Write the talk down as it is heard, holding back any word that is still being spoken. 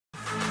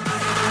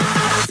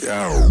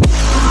Yo.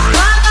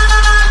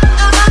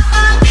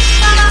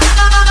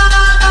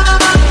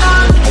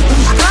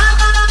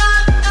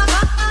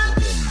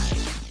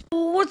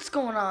 What's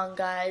going on,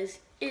 guys?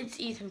 It's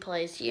Ethan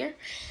Plays here,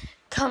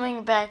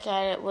 coming back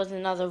at it with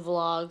another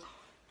vlog.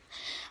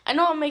 I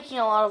know I'm making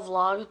a lot of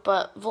vlogs,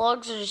 but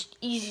vlogs are just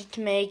easy to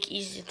make,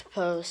 easy to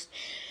post.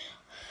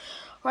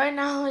 Right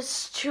now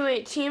it's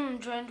 2:18. I'm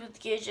joined with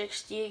Gage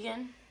XD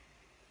again.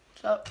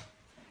 So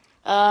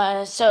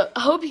I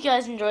hope you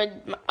guys enjoyed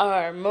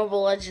our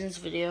Mobile Legends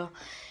video.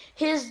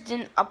 His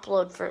didn't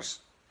upload first.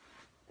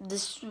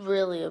 This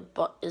really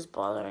is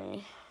bothering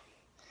me.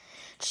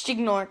 Just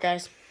ignore it,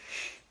 guys.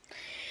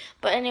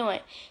 But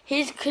anyway,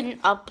 his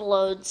couldn't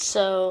upload,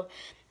 so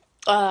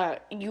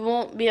you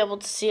won't be able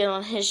to see it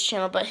on his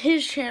channel. But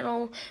his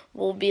channel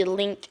will be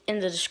linked in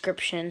the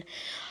description.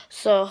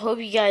 So hope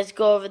you guys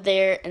go over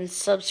there and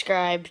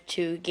subscribe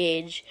to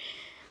Gage.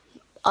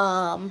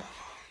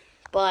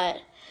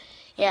 But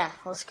yeah,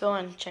 let's go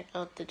and check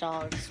out the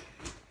dogs.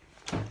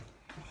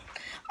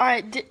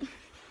 Alright,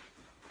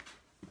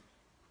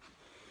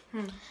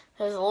 there's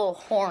a little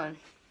horn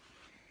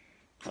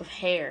of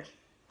hair.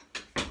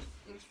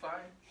 It's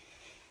fine.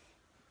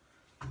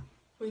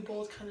 We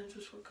both kind of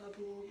just woke up a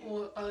little.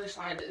 Well, at least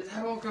I did.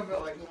 I woke up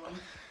at like 1.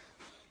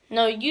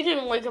 No, you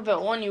didn't wake up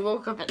at 1. You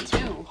woke up at 2.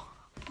 No,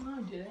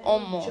 I didn't.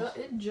 Almost.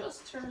 It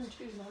just turned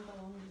 2 not that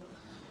long ago.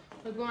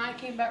 Like when I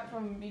came back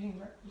from eating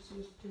breakfast, it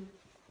was 2.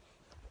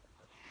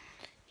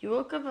 You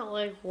woke up at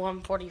like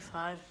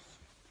 1:45.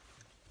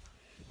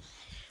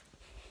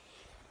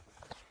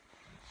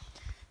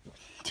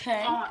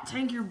 Tank. Oh,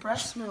 Tank, your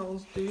breath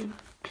smells, dude.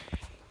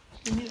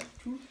 You need a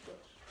toothbrush.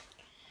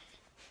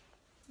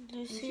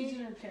 Lucy? She's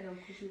in her kennel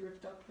because she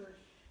ripped up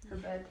her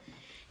bed.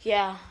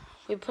 Yeah,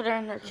 we put her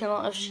in her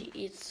kennel if she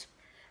eats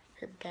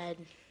her bed.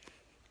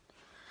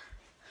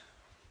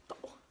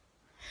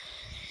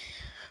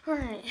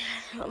 Alright,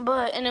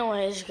 but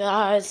anyways,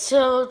 guys,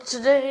 so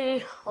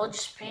today will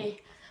just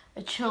be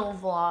a chill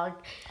vlog.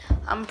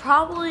 I'm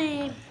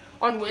probably...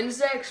 On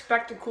Wednesday,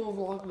 expect a cool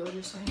vlog, though,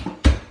 just saying.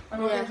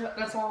 Yeah.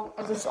 That's all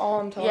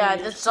I'm telling you. Yeah,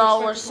 that's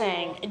all we're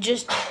saying. It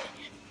just...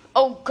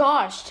 Oh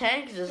gosh,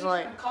 Tank is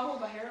like... A couple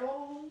of a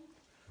hairball?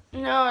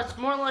 No, it's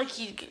more like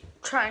he's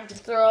trying to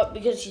throw up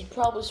because he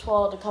probably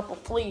swallowed a couple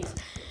fleas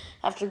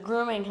after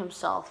grooming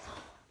himself.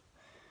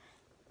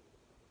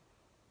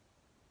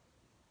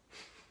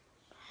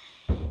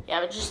 Yeah,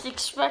 but just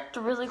expect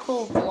a really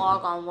cool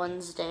vlog on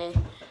Wednesday.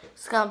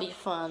 It's gonna be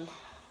fun.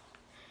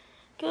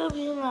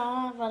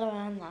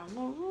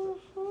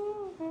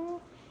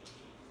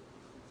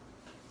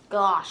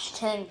 Gosh,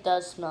 Tank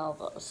does smell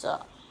though,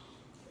 so.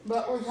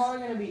 But we're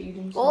probably gonna be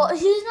eating. Well,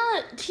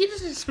 he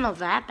doesn't smell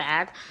that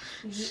bad.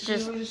 He was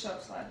just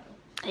outside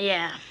though.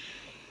 Yeah.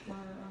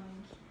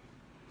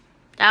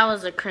 That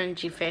was a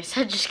cringy face.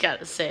 I just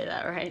gotta say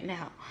that right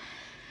now.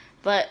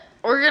 But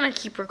we're gonna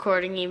keep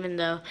recording even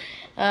though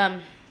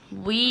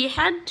we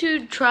had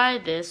to try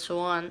this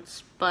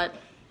once, but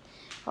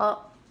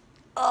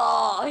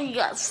oh, he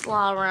got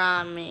slobber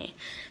on me.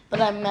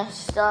 But I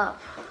messed up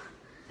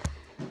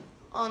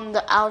on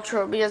the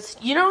outro because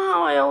you know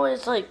how I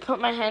always like put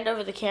my hand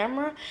over the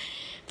camera?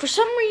 For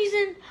some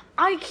reason,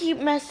 I keep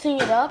messing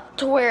it up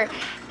to where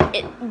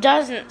it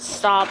doesn't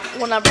stop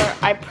whenever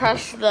I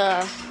press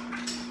the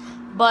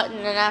button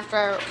and after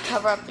I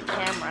cover up the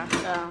camera.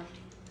 So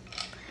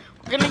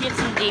we're gonna get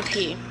some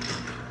DP.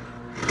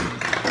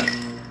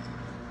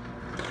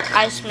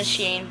 Ice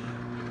machine.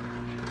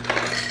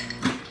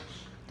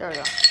 There we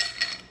go.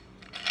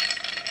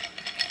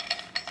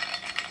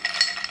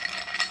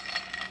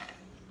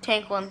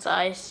 Tank wants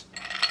ice.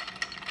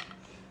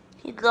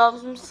 He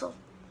loves himself.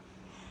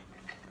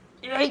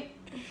 Right.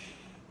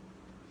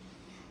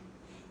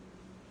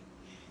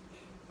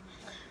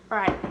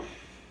 Right.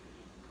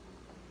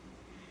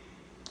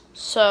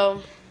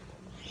 So,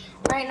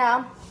 right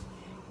now,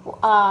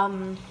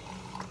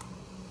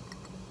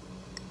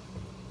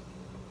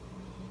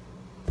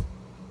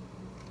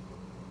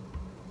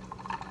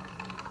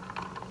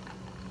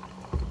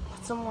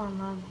 some more,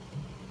 man.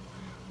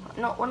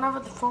 No, whenever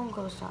the phone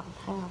goes down.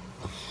 Hang on.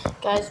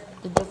 Guys,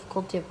 the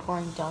difficulty of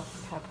pouring Dr.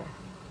 Pepper.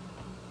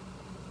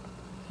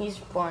 He's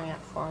pouring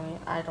it for me.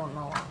 I don't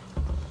know why.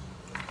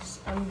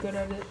 I'm good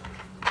at it.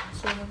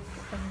 Sort of.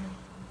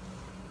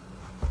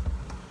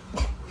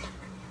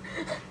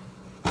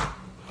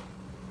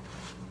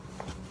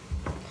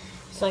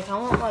 It's like, I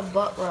want my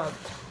butt rubbed.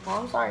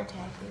 Oh, I'm sorry,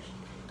 Tankers.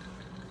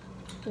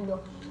 Here you go.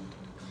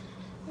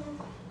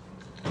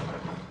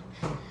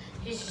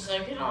 He's just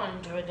like, you don't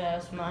enjoy that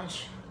as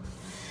much.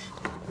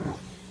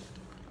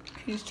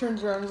 He just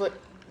turns around and is like,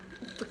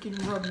 freaking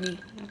rub me.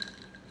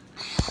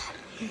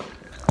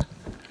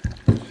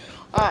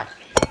 Alright.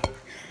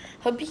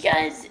 Hope you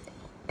guys,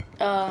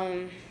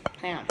 hang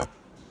on.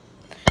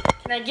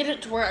 Can I get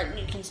it to where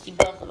you can see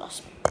both of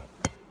us?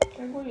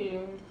 Tank, what are you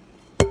doing?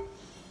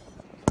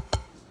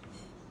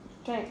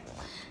 Tank.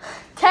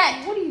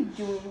 Tank! What are you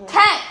doing?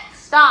 Tank!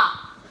 Stop!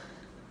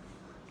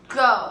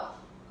 Go.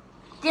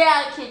 Get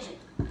out of the kitchen.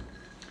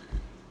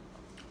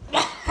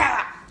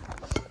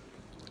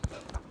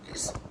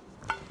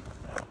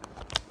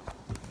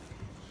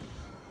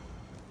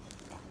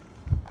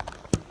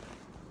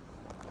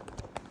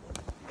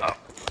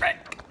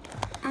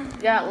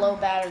 got low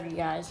battery,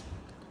 guys.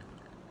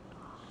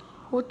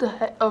 What the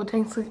heck? Oh,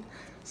 Tank's like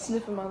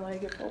sniffing my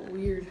leg. It felt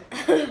weird.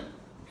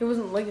 He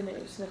wasn't licking it,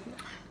 he was sniffing it.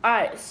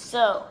 Alright,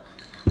 so,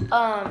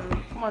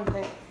 Come on,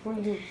 Tank. What are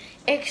you doing?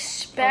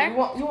 expect,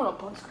 You want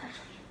a butt scratch?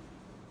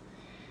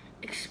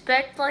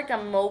 expect like a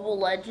Mobile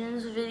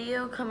Legends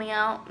video coming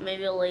out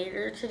maybe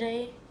later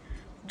today.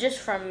 Just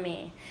from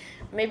me.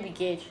 Maybe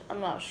Gage, I'm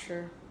not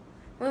sure.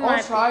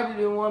 I'll try to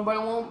do one, but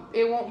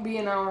it won't be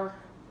an hour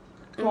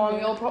long.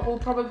 We'll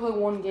probably play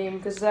one game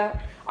because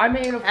I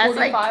made a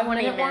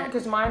 45-minute one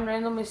because mine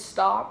randomly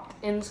stopped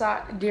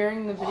inside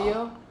during the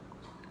video.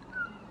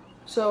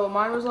 So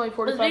mine was only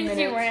 45 minutes.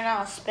 You ran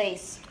out of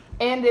space.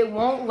 And it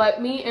won't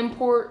let me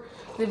import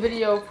the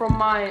video from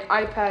my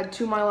iPad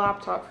to my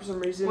laptop for some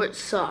reason. Which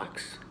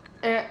sucks.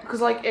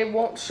 Because like it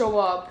won't show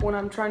up when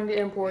I'm trying to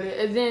import it.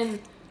 And then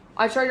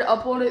I tried to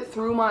upload it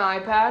through my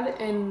iPad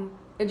and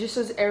it just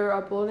says error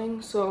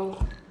uploading. So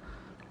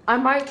I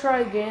might try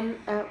again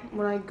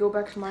when I go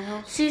back to my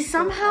house. See,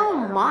 somehow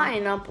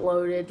mine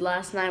uploaded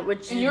last night,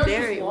 which is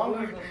very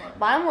weird.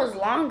 Mine was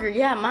longer.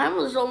 Yeah, mine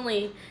was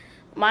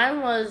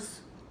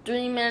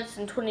 3 minutes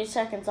and 20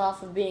 seconds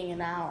off of being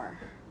an hour.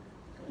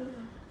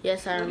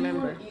 Yes, I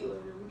remember. What do you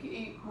want to eat later? We could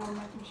eat more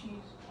mac and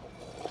cheese.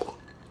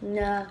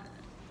 Nah.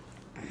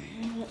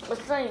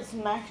 Let's not eat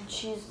some mac and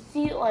cheese. Let's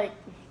eat like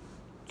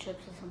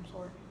chips of some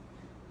sort.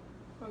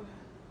 Okay.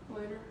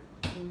 Later.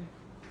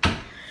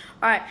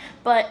 Alright,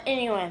 but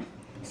anyway,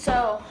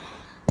 so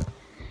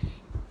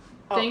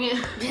Dang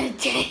it.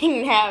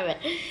 dang habit.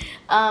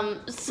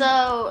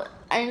 So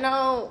I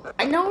know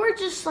we're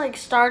just like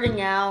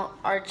starting out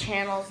our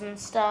channels and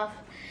stuff,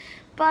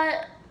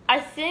 but I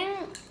think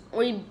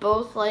we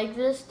both like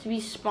this to be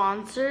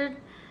sponsored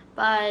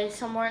by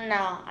someone.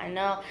 Now I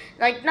know,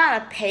 like,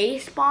 not a pay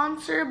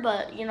sponsor,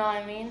 but you know what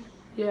I mean.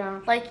 Yeah.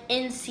 Like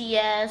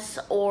NCS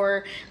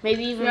or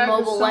maybe even Yeah,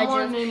 Mobile Legends.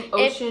 Someone named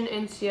Ocean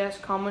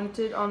NCS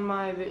commented on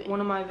one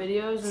of my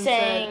videos and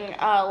saying,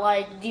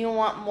 like, do you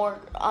want more?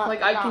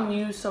 Like, I can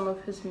use some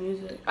of his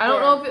music. I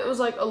don't know if it was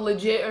like a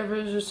legit or if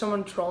it was just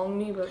someone trolling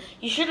me, but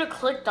you should have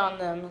clicked on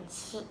them and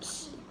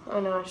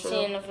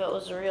seeing if it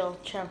was a real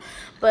channel.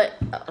 But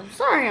I'm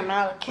sorry, I'm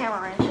out of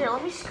camera right here.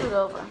 Let me scoot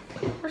over.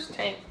 Where's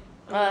Tank?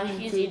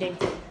 He's eating.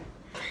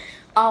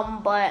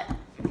 But.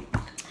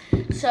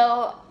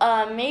 So,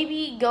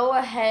 maybe go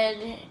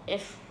ahead,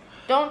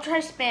 don't try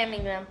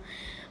spamming them,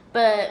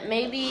 but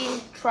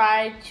maybe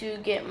try to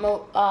get,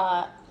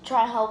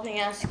 try helping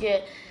us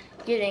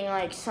getting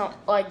like some,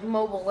 like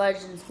Mobile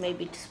Legends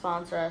maybe to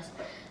sponsor us.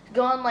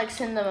 Go and like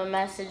send them a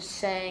message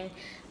saying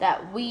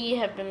that we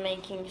have been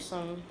making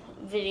some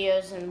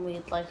videos and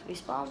we'd like to be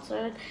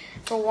sponsored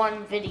for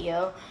one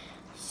video.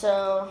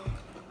 So,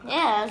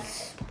 yeah,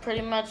 that's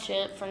pretty much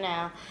it for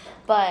now,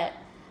 but,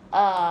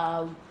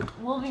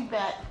 we'll be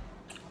back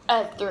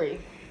at 3,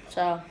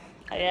 so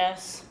I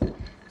guess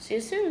see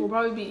you soon. We'll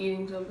probably be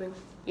eating something.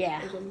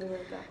 Yeah. Or something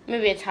like that.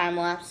 Maybe a time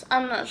lapse.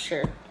 I'm not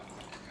sure.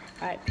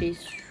 Alright,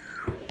 peace.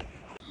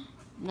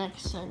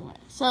 Next segment.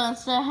 So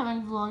instead of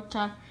having vlog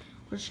time,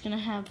 we're just gonna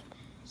have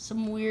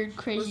some weird,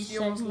 crazy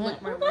segment.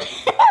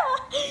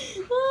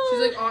 She's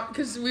like,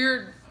 because we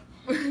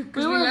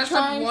messed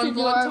up one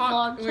vlog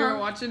talk. We were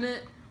watching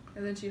it,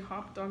 and then she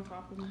hopped on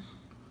top of me.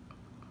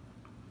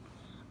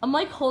 I'm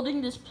like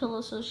holding this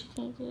pillow so she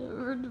can't get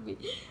rid of me.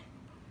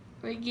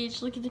 Right,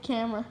 Gage, look at the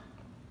camera.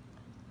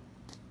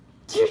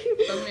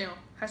 Thumbnail.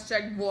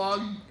 Hashtag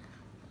vlog.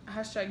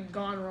 Hashtag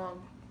gone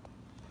wrong.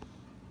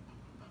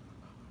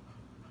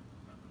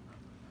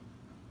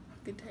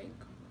 Good take.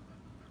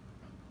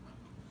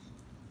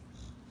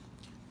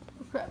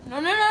 No, no,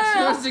 no, She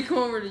no. wants to come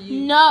over to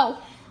you. No.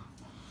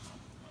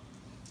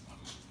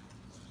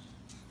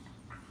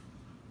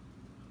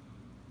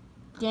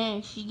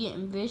 Dang, she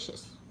getting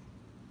vicious.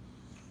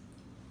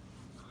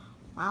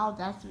 Wow,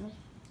 that's me.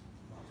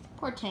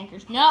 Poor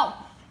tankers. No!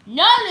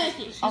 No,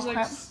 Lucy! She's Oh, like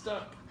crap.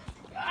 stuck.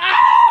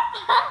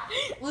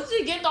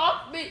 Lucy, get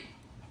off me!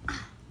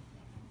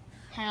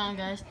 Hang on,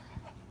 guys.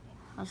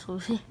 That's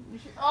Lucy.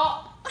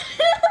 Oh!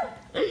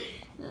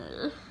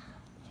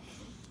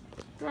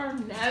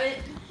 Darn it.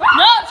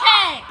 No,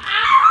 Tank!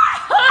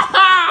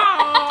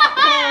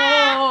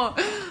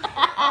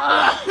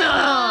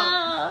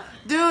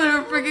 Dude,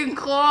 her freaking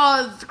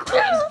claws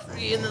crushed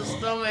me in the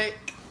stomach.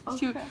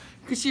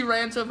 Because she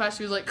ran so fast,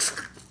 she was like...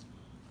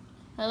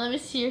 Now, let me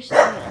see your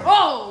stomach.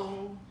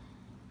 Oh!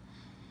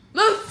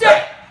 Lucy!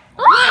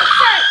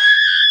 Lucy!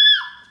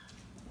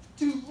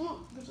 Dude,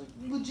 look. There's like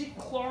legit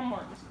claw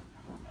marks.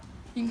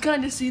 You can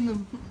kind of see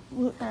them.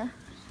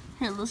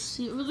 Here, let's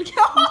see it with the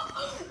camera.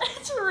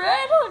 It's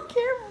red on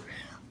camera.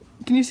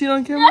 Can you see it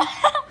on camera?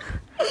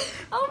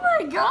 Oh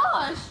my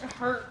gosh. It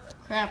hurt.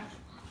 Crap.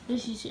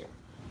 Lucy's here.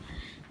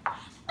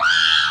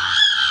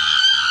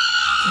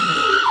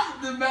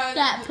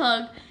 That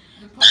pug.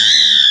 The pug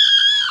turn.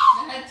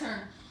 The head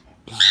turn.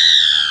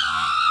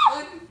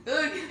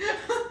 Look.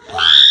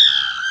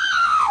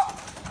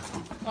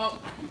 Oh,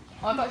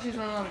 I thought she was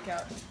running on the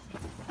couch.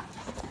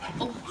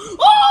 Oh!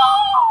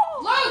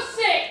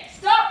 Lucy!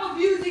 Stop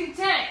abusing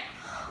Tank!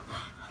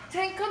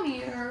 Tank, come come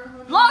here.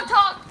 Long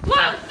talk. Lucy!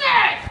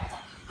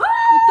 What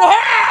the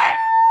heck?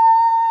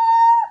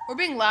 We're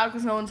being loud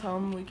because no one's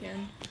home. We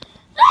can.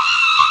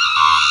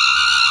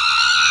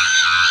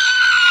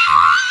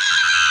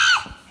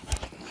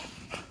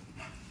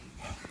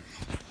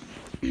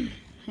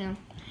 Yeah.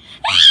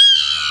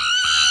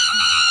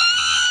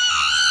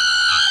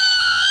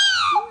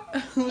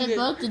 They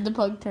both did the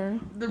pug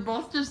turn. They're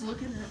both just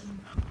looking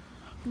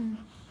at me.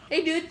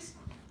 Hey, dudes.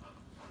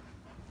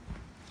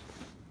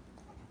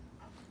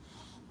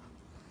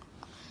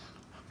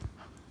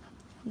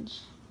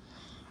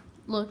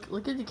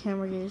 Look at the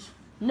camera, Gage.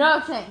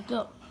 No, Tank,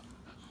 go.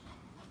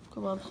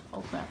 Go, Bubs.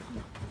 Oh, crap.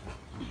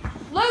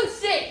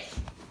 Lucy!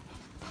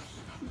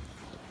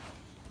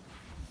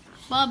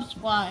 Bubs,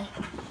 why?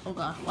 Oh,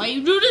 God. Why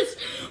you do this?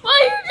 Why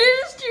you do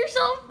this to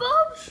yourself,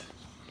 Bubs?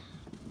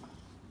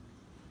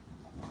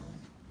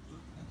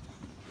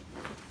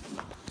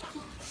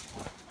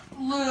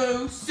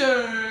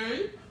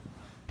 Lucy!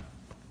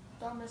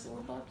 Stop messing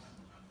with Bubs.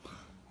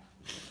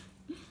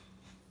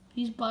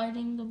 He's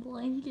biting the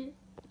blanket.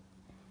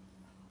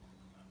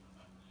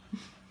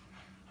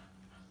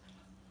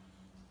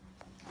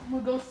 I'm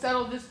gonna go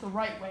settle this the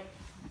right way.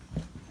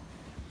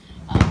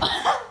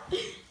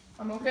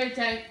 I'm okay,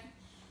 Tank.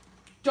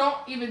 Don't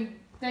even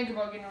think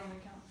about getting on the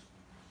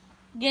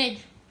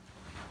couch.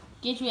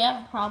 Gage, we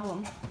have a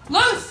problem.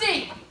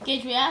 Lucy!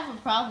 Gage, we have a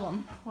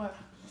problem. What?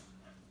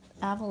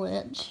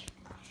 Avalanche.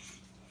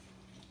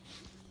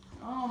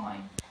 Oh my.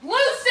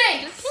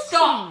 Lucy!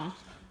 Stop!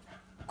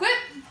 Quit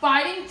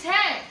biting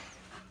Tank!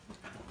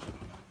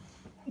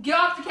 Get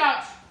off the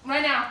couch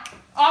right now.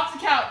 Off the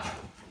couch.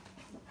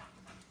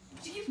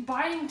 She keeps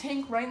biting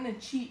Tank right in the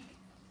cheek.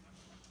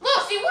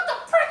 Lucy, what the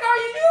frick are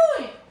you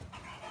doing?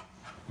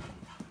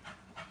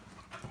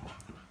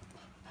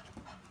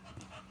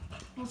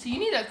 Lucy, you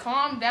need to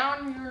calm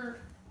down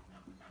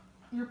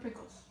your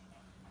pickles.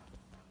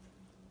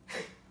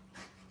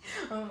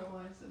 I don't know why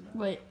I said that.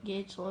 Wait,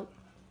 Gage, look.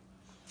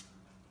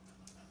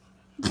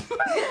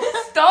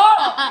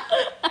 Stop!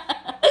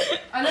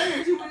 I know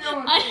you're zooming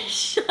on my I face.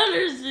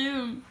 shutter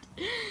zoomed.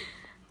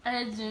 I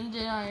had zoomed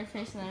in on your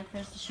face and then I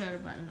pressed the shutter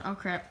button. Oh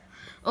crap.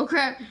 Oh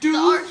crap. Dude, the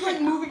you're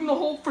like moving the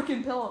whole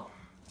freaking pillow.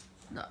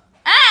 No.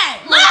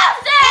 Hey! Lucy!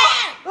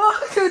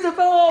 Oh, dude, the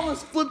pillow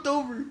almost flipped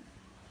over.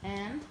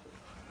 And?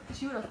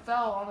 She would have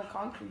fell on the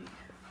concrete.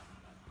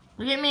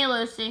 Look at me,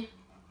 Lucy.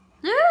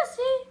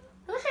 Lucy!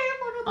 Lucy,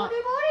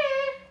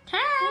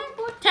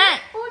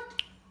 Tank!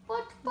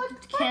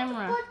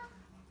 Camera.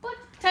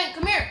 Tank,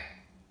 come here.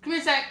 Come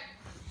here, Tank.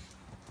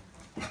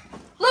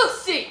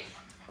 Lucy!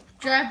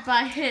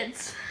 Drive-by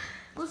hits.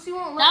 Lucy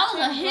won't let That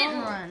was a Tank hit go.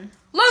 and run.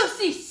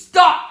 Lucy,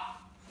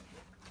 stop!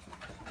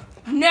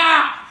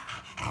 Now!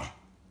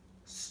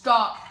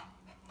 Stop.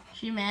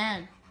 She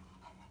mad.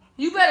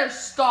 You better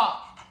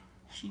stop.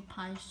 She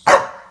pipes.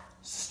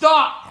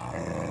 Stop!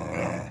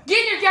 Get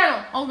in your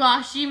kennel! Oh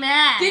gosh, she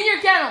mad. Get in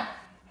your kennel!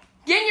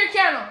 Get in your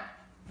kennel!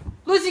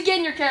 Lucy, get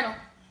in your kennel!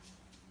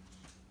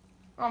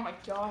 Oh my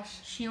gosh.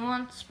 She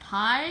wants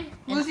pie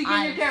and Lucy, get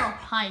in your ice. kennel.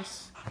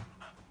 Pice.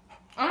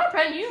 I'm not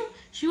petting you.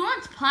 She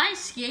wants pie,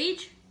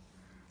 Gage.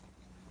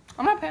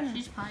 I'm not petting her.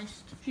 She's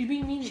piced. She's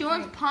being mean. She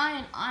wants pie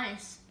and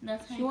ice.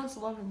 That's She wants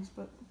 11s,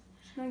 but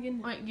she's not getting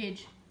it. Wait,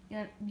 Gage.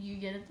 You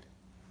get it?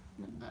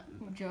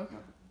 That joke?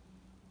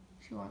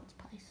 She wants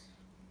pies.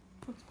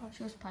 What's pie?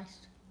 She was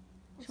piced.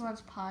 She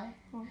wants pie.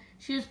 What?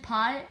 She wants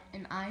pie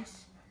and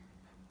ice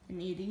and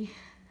eating.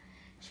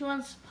 She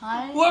wants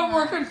pie. Well,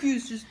 we're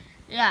confused. Just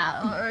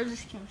yeah, or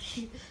just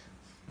confused.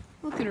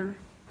 look at her.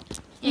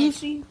 Yeah.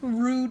 Lucy,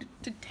 rude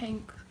to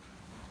Tank.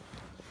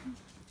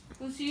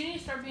 Lucy, you need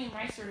to start being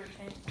nicer to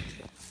Tank.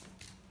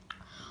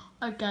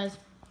 Alright, guys.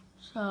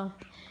 So,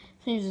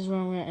 I think this is where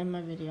I'm going to end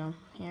my video.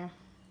 Here.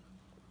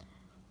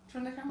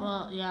 Turn the camera.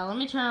 Well, yeah, let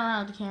me turn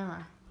around the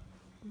camera.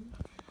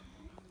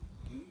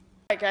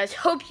 Alright, guys.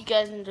 Hope you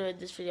guys enjoyed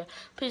this video.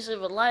 Please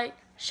leave a like,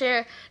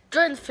 share,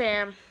 join the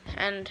fam,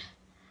 and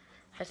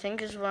I think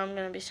this is where I'm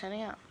going to be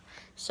signing out.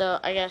 So,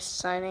 I guess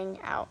signing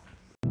out.